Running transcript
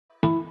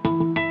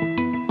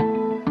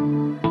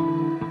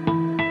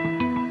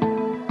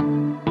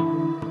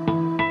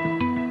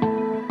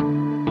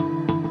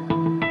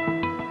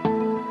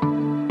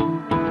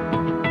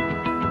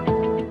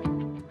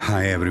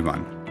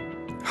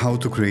How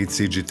to create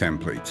CG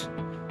template.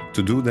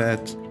 To do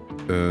that,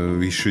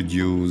 we should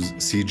use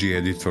CG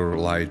Editor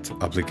Lite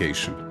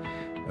application.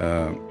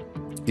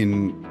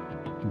 In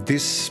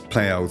this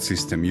playout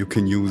system, you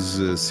can use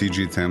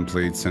CG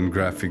templates and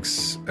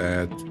graphics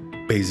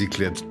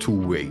basically at two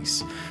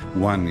ways.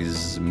 One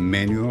is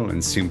manual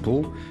and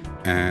simple,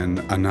 and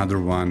another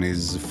one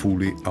is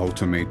fully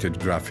automated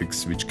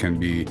graphics, which can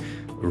be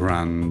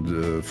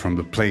run from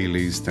the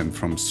playlist and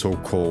from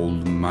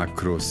so-called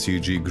macro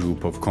CG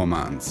group of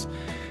commands.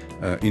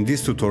 In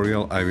this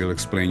tutorial, I will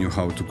explain you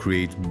how to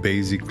create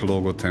basic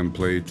logo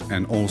template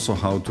and also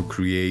how to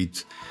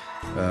create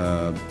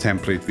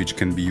template which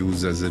can be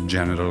used as a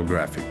general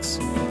graphics.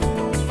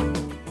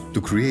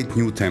 To create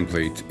new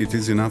template, it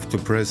is enough to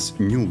press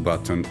New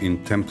button in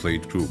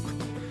template group.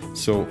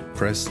 So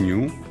press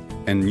New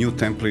and new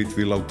template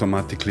will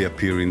automatically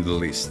appear in the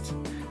list.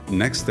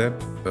 Next step,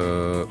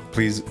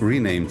 please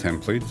rename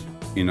template.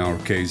 In our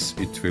case,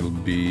 it will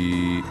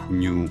be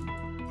New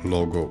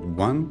Logo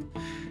 1.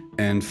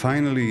 And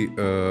finally,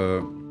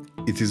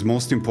 it is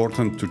most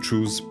important to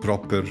choose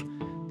proper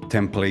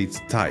template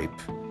type.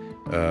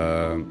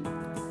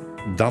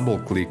 Double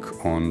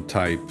click on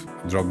type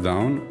drop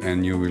down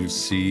and you will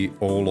see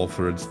all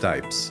offered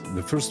types.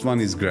 The first one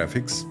is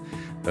graphics.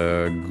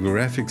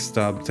 Graphics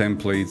tab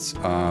templates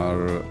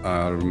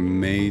are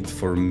made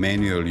for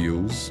manual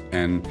use,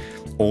 and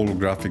all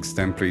graphics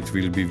template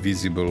will be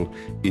visible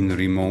in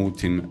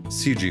remote in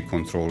CG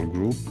control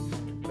group.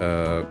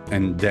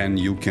 And then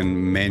you can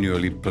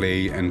manually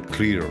play and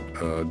clear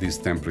these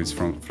templates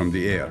from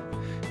the air.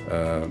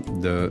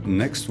 The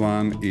next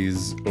one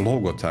is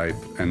logo type,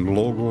 and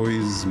logo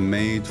is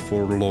made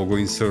for logo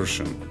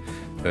insertion.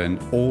 And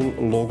all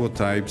logo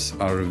types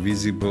are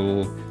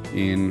visible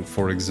in,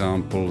 for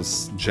example,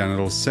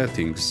 general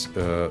settings.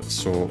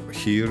 So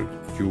here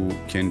you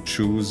can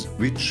choose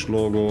which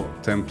logo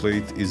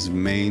template is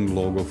main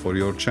logo for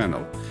your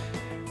channel.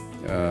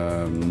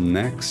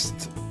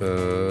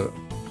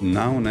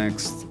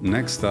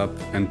 Next up,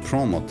 and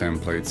promo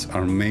templates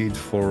are made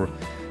for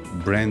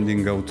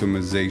branding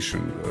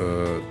optimization.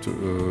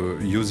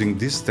 Using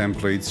these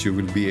templates, you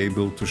will be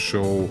able to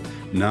show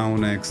now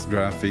next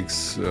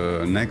graphics,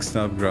 next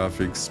up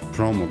graphics,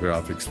 promo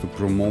graphics to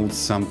promote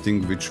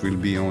something which will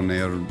be on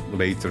air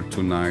later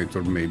tonight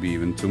or maybe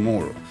even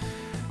tomorrow.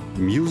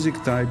 Music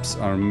types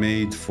are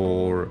made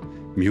for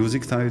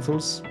music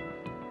titles.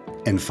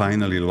 And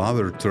finally,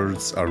 lower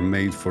thirds are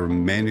made for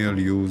manual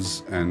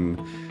use and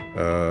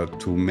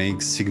to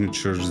make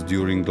signatures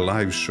during the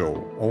live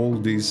show. All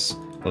these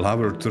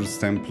lower thirds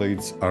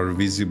templates are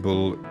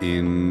visible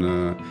in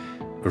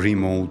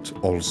remote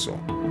also.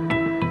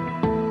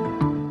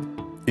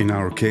 In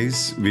our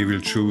case, we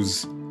will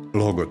choose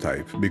logo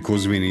type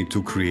because we need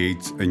to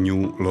create a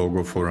new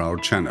logo for our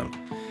channel.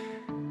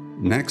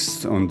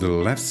 Next, on the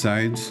left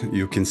side,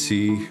 you can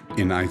see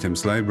in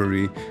Items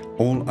Library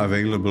all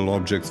available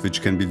objects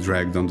which can be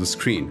dragged on the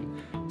screen.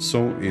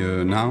 So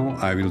now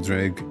I will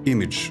drag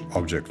image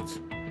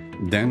object.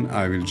 Then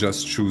I will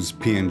just choose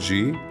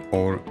PNG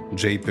or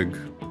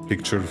JPEG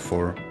picture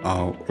for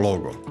our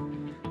logo.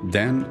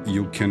 Then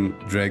you can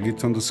drag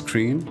it on the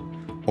screen,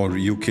 or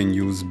you can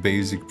use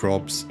basic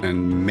props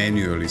and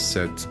manually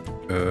set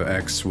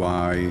X,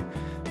 Y,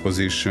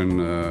 position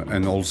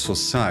and also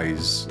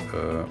size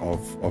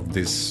of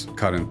this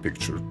current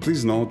picture.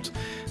 Please note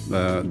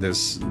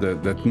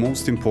that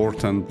most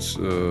important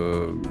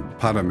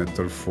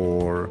parameter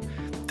for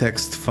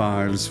text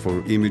files,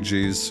 for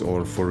images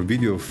or for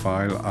video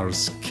file are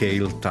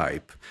scale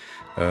type.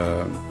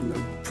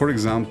 For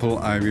example,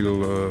 I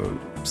will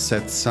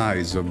set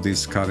size of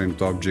this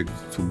current object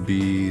to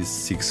be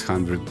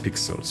 600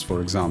 pixels,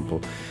 for example.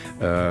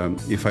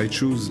 If I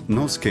choose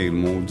no scale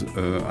mode,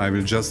 I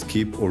will just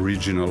keep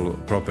original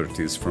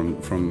properties from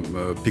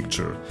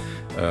picture.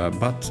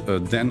 But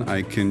then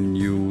I can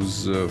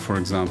use, for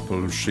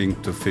example,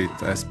 shrink to fit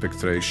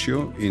aspect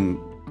ratio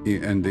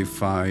and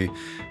if I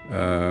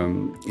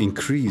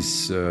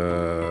increase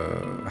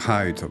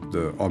height of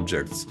the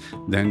objects,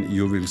 then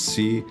you will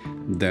see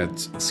that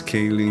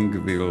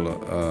scaling will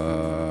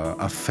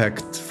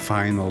affect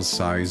final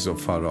size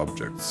of our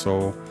object.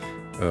 So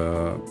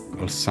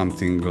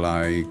something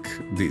like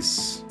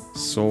this.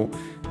 So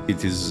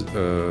it is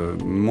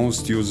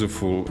most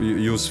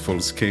useful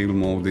scale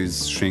mode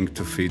is shrink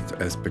to fit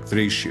aspect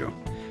ratio.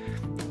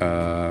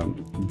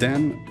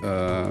 Then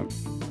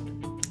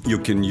you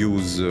can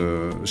use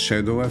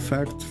shadow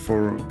effect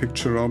for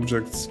picture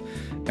objects.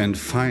 And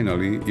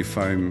finally, if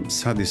I'm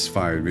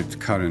satisfied with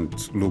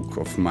current look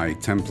of my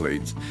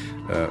template,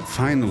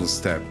 final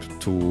step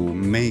to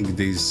make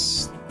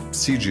this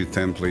CG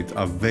template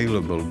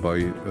available by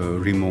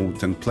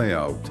remote and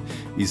playout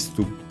is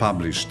to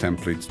publish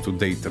template to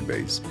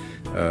database.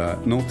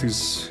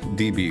 Notice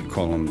DB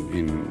column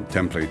in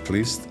template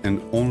list, and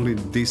only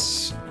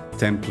this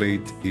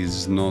template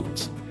is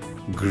not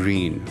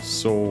green.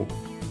 So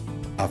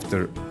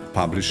after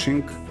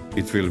publishing,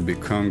 it will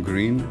become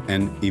green,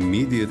 and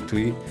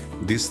immediately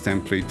this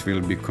template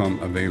will become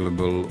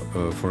available,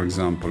 for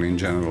example, in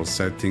general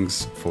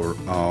settings for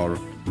our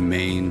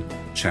main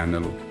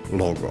channel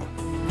logo.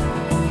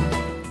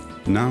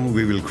 Now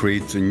we will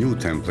create a new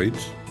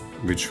template,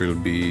 which will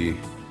be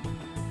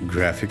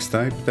graphics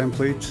type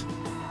template,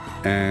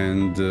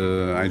 and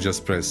I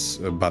just press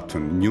a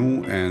button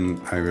new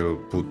and I will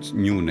put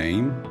new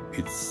name.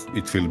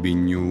 It will be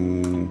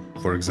new,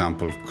 for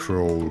example,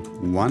 crawl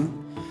 1,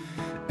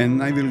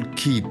 and I will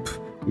keep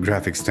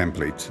graphics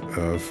template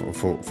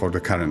for the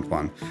current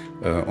one.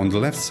 On the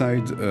left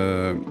side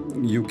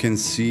you can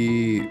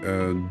see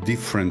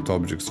different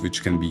objects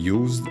which can be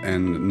used,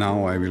 and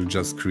now I will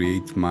just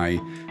create my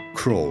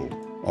crawl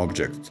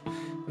object.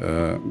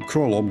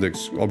 Crawl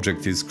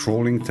object is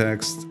crawling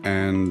text,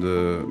 and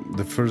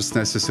the first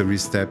necessary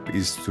step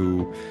is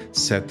to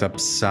set up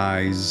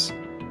size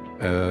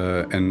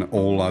and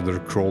all other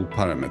crawl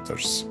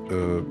parameters.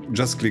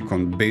 Just click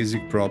on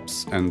basic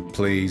props and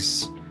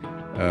place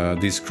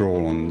this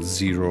crawl on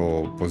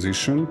 0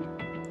 position.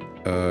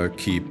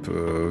 Keep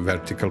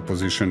vertical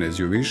position as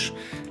you wish,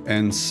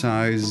 and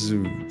size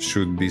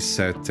should be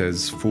set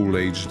as full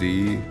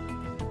HD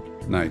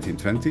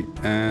 1920,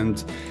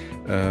 and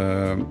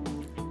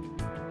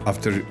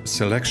after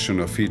selection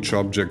of each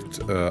object,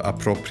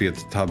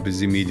 appropriate tab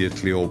is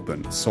immediately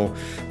open. So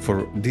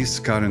for this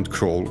current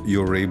crawl,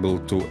 you're able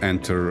to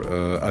enter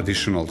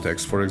additional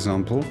text. For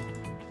example,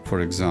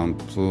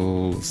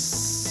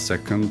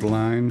 second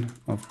line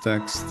of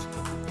text,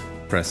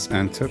 press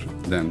enter,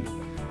 then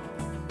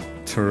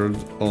third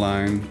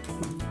line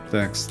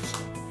text.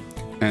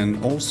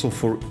 And also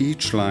for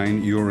each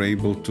line, you're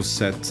able to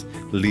set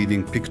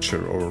leading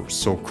picture or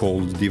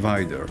so-called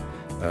divider.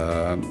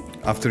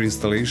 After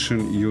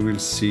installation, you will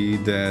see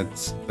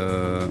that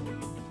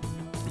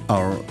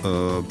our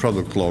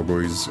product logo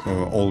is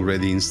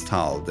already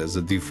installed as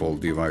a default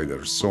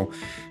divider. So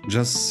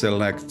just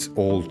select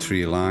all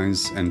 3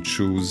 lines and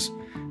choose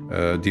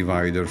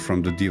divider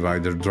from the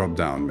divider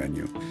drop-down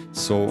menu.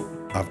 So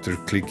after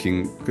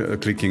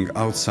clicking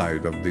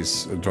outside of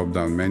this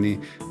drop-down menu,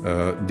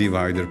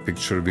 divider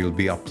picture will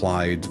be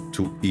applied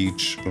to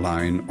each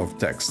line of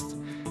text.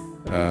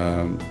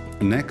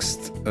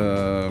 Next,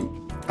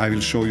 I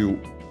will show you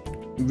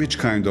which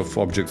kind of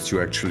objects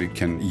you actually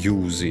can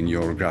use in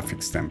your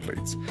graphics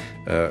templates.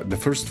 The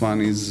first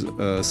one is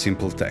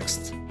simple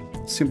text.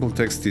 Simple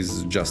text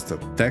is just a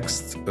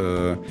text.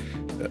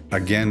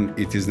 Again,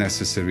 it is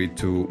necessary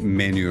to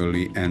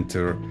manually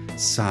enter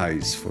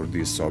size for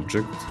this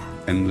object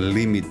and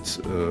limit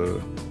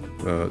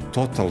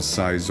total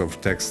size of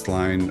text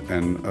line,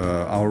 and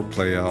our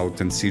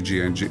playout and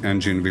CG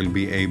engine will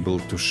be able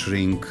to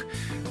shrink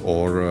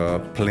or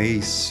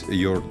place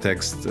your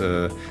text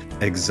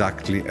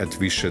exactly at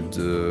wished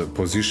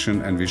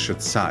position and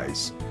wished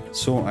size.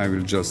 So I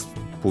will just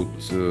put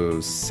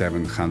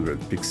 700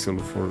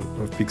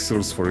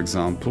 pixels for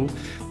example.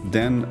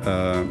 Then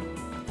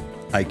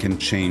I can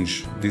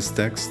change this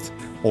text.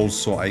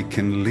 Also, I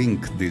can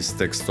link these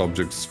text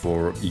objects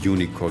for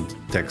Unicode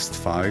text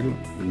file,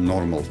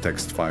 normal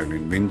text file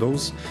in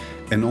Windows.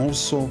 And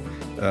also,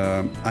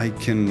 I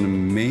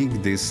can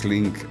make this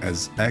link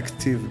as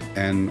active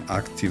and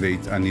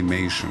activate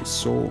animation.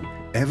 So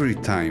every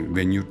time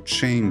when you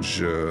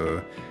change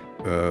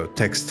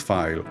text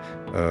file,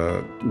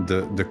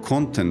 the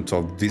content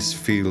of this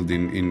field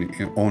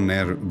on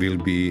air will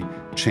be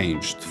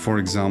changed. For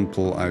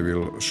example, I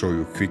will show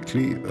you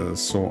quickly.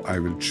 So I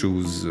will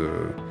choose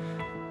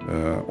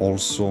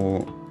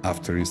also,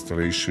 after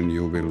installation,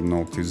 you will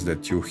notice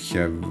that you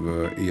have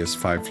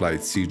ES5 Lite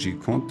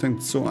CG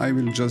content. So I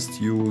will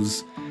just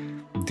use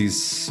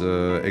this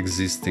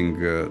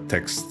existing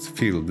text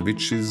field,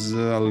 which is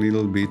a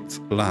little bit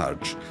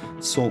large.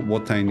 So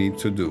what I need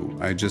to do,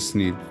 I just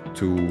need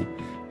to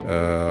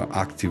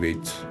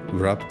activate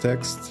wrap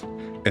text,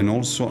 and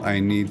also I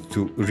need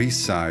to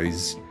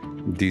resize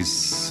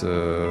this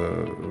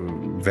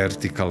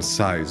vertical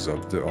size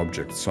of the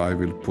object. So I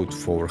will put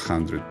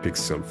 400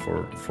 pixel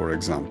for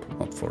example,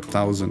 not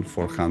 4000,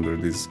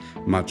 400 is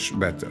much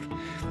better.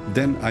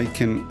 Then I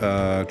can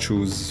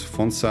choose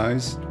font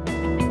size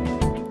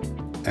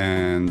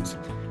and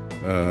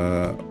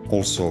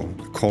also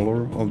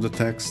color of the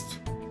text.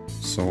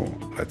 So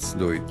let's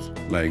do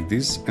it like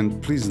this,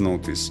 and please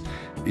notice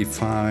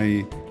if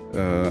I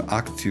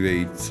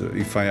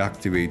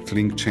activate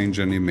link change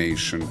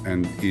animation,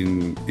 and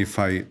if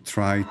I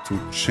try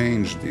to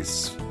change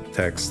this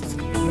text,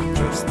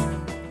 just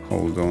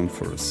hold on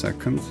for a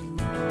second,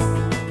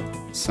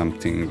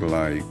 something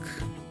like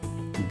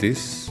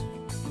this.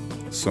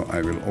 So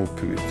I will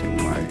open it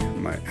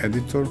in my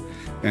editor,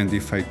 and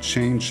if I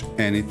change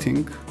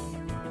anything,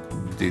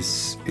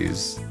 this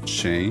is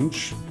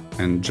change,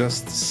 and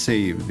just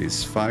save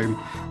this file,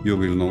 you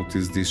will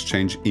notice this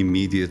change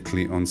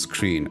immediately on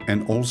screen,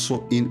 and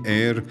also in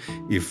air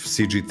if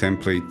CG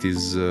template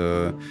is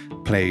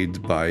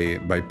played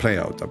by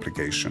playout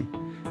application.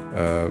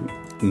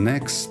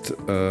 Next,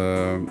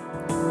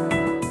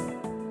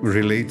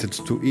 related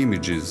to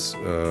images.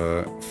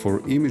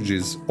 For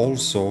images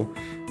also,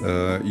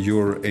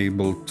 you're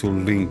able to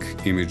link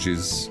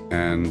images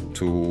and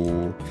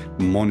to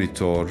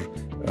monitor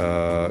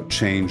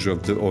change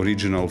of the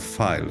original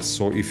file.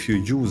 So if you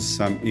use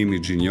some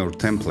image in your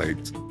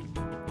template,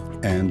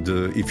 and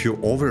if you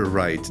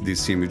overwrite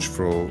this image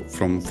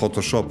from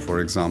Photoshop, for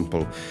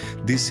example,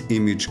 this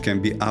image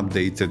can be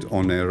updated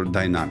on air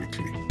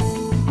dynamically.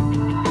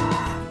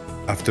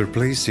 After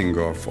placing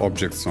of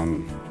objects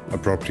on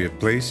appropriate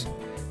place,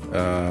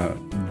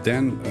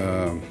 then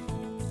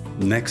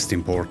next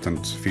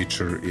important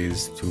feature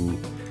is to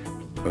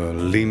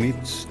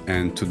limit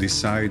and to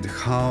decide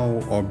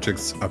how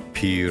objects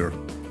appear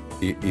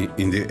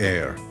in the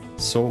air.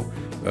 So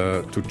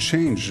to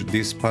change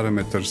these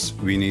parameters,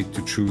 we need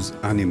to choose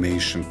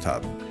Animation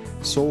tab.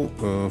 So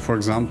for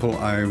example,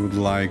 I would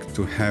like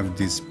to have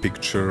this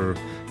picture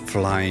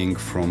flying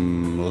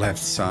from left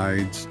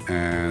side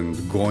and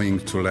going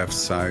to left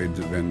side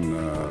when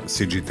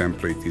CG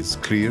template is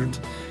cleared.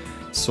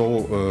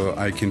 So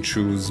I can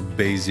choose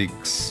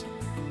basics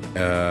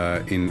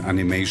in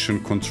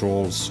animation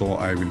control. So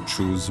I will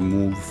choose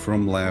move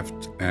from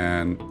left,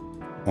 and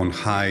on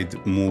hide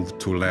move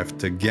to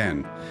left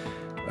again.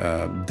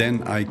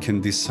 Then I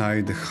can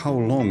decide how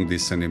long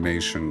this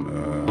animation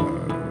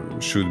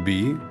should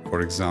be.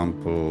 For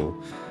example,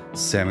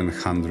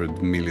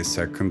 700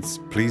 milliseconds.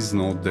 Please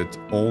note that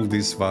all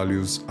these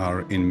values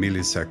are in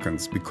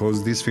milliseconds,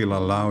 because this will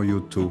allow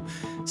you to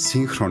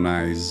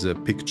synchronize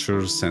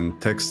pictures and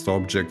text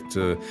object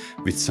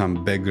with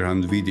some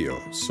background video.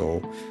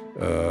 So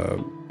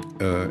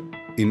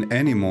in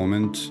any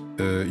moment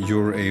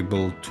you're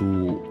able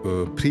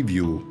to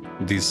preview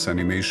this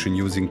animation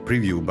using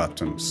preview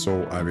button.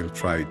 So I will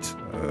try it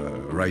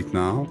right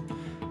now.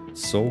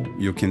 So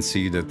you can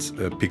see that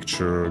a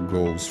picture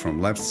goes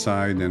from left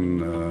side,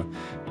 and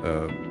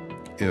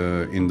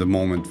in the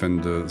moment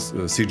when the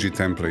CG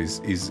template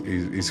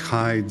is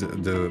hide,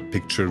 the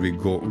picture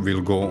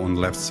will go on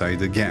left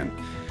side again.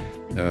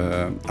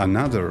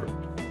 Another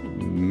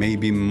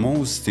maybe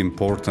most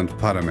important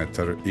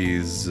parameter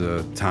is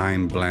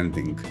time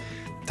blending.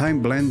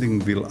 Time blending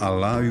will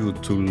allow you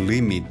to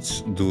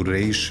limit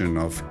duration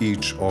of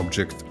each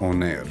object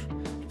on air.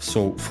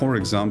 So, for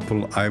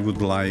example, I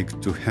would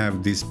like to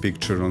have this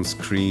picture on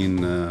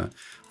screen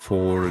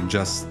for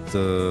just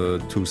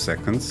 2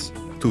 seconds,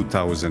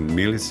 2000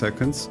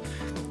 milliseconds,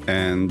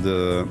 and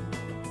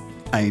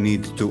I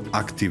need to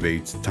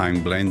activate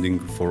time blending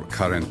for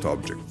current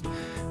object.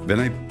 When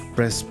I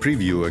press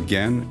preview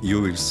again,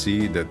 you will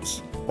see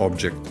that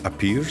object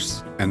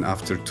appears and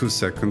after 2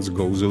 seconds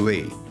goes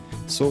away.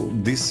 So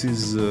this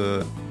is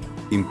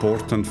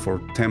important for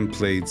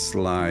templates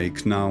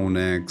like now,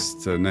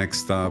 next,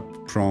 next up,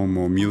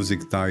 promo,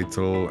 music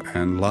title,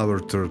 and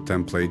louder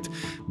template,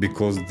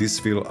 because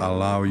this will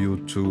allow you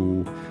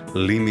to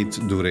limit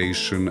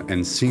duration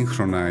and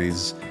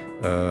synchronize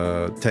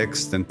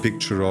text and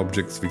picture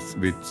objects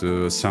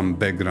with some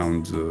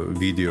background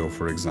video,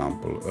 for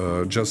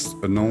example. Just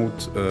a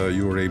note,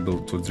 you're able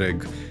to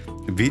drag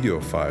video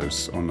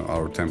files on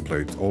our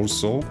template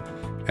also.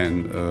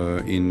 And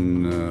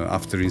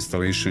after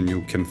installation,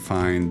 you can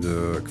find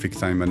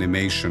QuickTime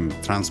animation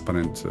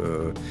transparent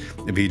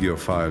video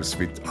files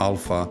with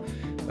alpha,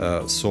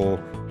 so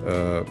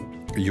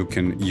you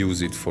can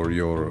use it for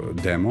your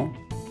demo.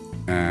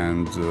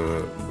 And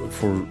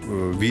for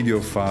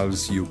video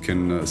files, you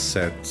can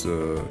set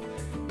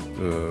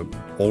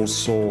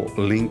also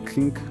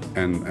linking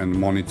and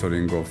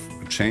monitoring of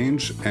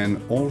change, and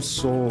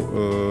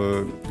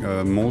also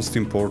most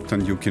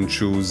important, you can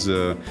choose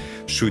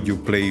should you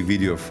play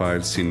video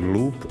files in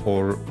loop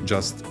or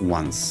just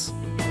once.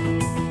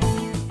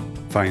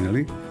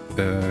 Finally,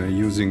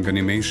 using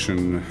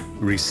animation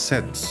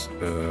reset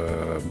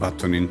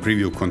button in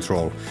preview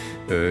control,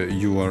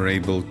 you are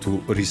able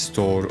to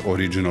restore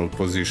original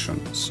position.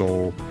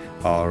 So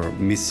our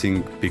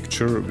missing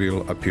picture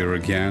will appear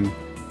again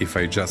if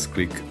I just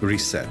click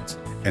reset,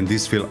 and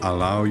this will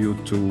allow you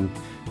to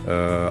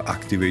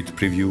activate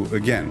preview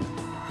again,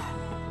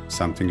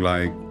 something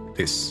like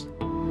this.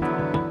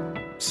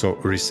 So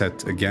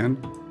reset again,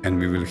 and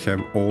we will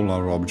have all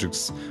our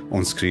objects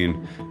on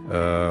screen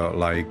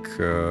like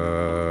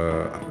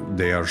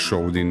they are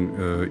showed in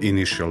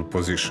initial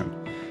position.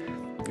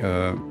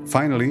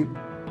 Finally,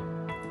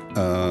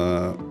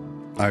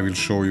 I will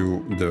show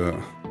you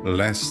the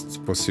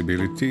last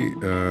possibility.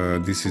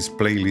 This is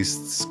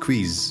playlist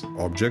squeeze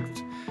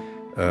object,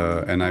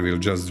 and I will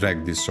just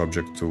drag this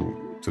object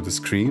to the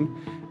screen.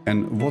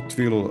 And what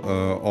will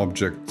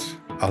object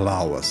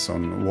allow us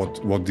on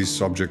what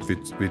this object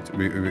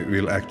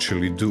will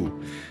actually do?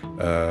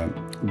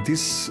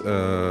 This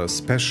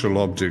special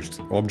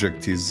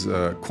object is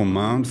a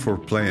command for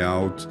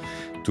playout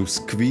to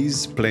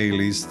squeeze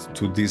playlist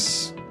to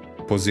this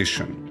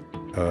position.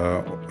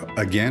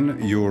 Again,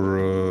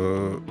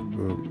 you're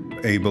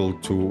able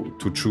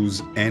to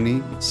choose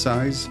any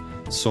size,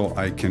 so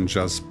I can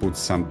just put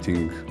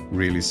something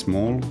really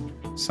small,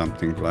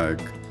 something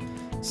like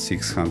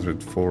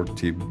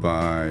 640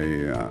 by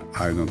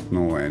I don't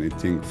know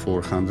anything,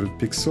 400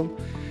 pixel,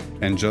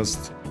 and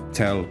just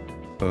tell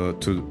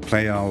to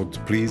play out,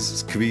 please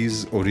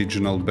squeeze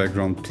original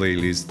background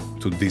playlist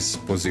to this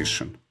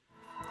position.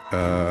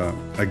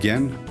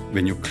 Again,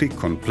 when you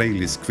click on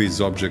playlist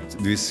quiz object,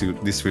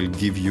 this will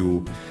give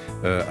you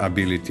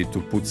ability to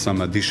put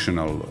some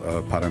additional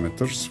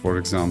parameters. For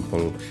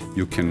example,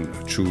 you can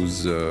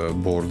choose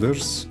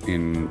borders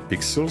in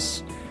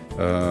pixels.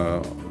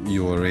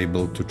 You are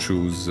able to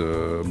choose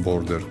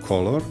border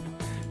color,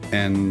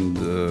 and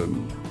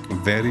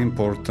very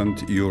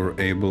important, you're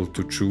able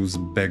to choose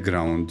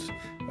background,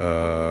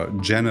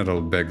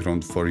 general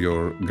background for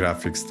your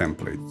graphics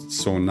template.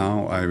 So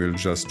now I will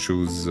just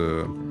choose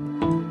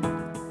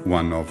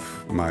one of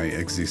my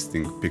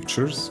existing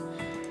pictures.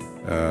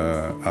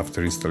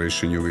 After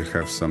installation, you will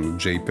have some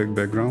JPEG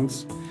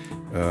backgrounds,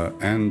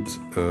 and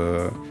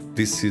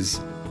this is,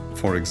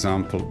 for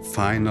example,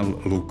 final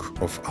look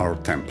of our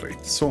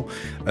template. So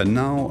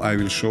now I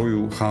will show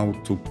you how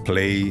to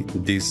play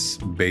this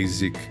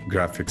basic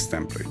graphics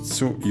template.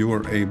 So you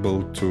are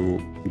able to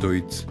do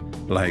it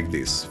like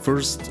this.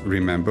 First,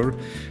 remember,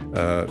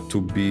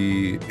 to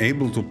be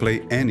able to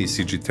play any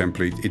CG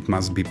template, it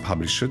must be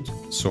published.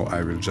 So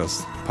I will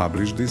just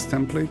publish this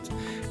template,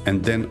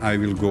 and then I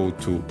will go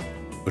to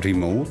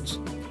Remote,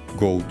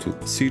 go to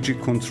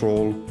CG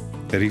Control,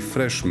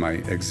 refresh my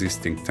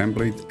existing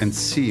template, and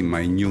see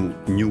my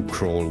new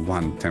crawl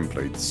 1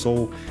 template.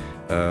 So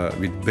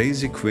with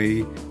basic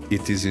way,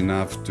 it is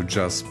enough to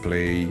just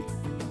play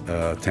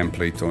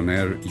template on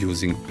air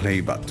using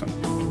play button.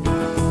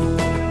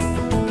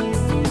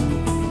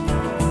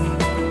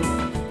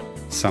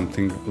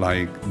 Something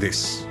like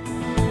this.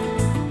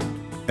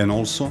 And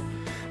also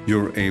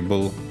you're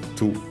able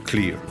to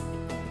clear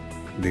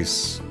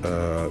this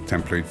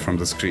template from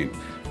the screen.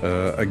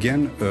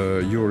 Again,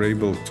 you're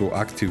able to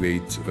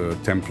activate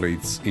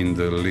templates in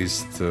the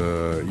list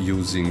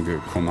using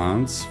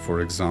commands.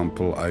 For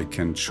example, I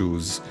can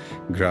choose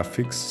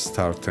graphics,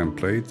 start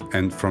template,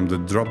 and from the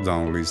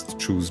drop-down list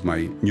choose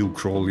my new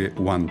crawl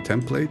 1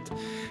 template,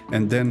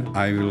 and then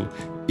I will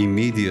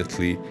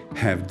immediately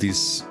have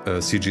this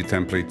CG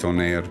template on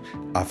air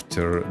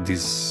after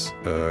this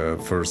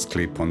first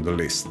clip on the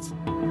list.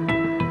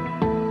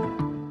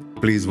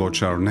 Please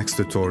watch our next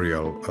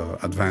tutorial,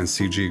 Advanced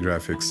CG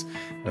Graphics,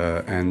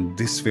 and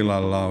this will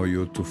allow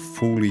you to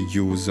fully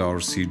use our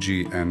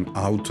CG and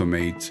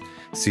automate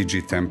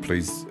CG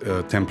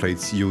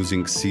templates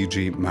using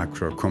CG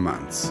macro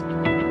commands.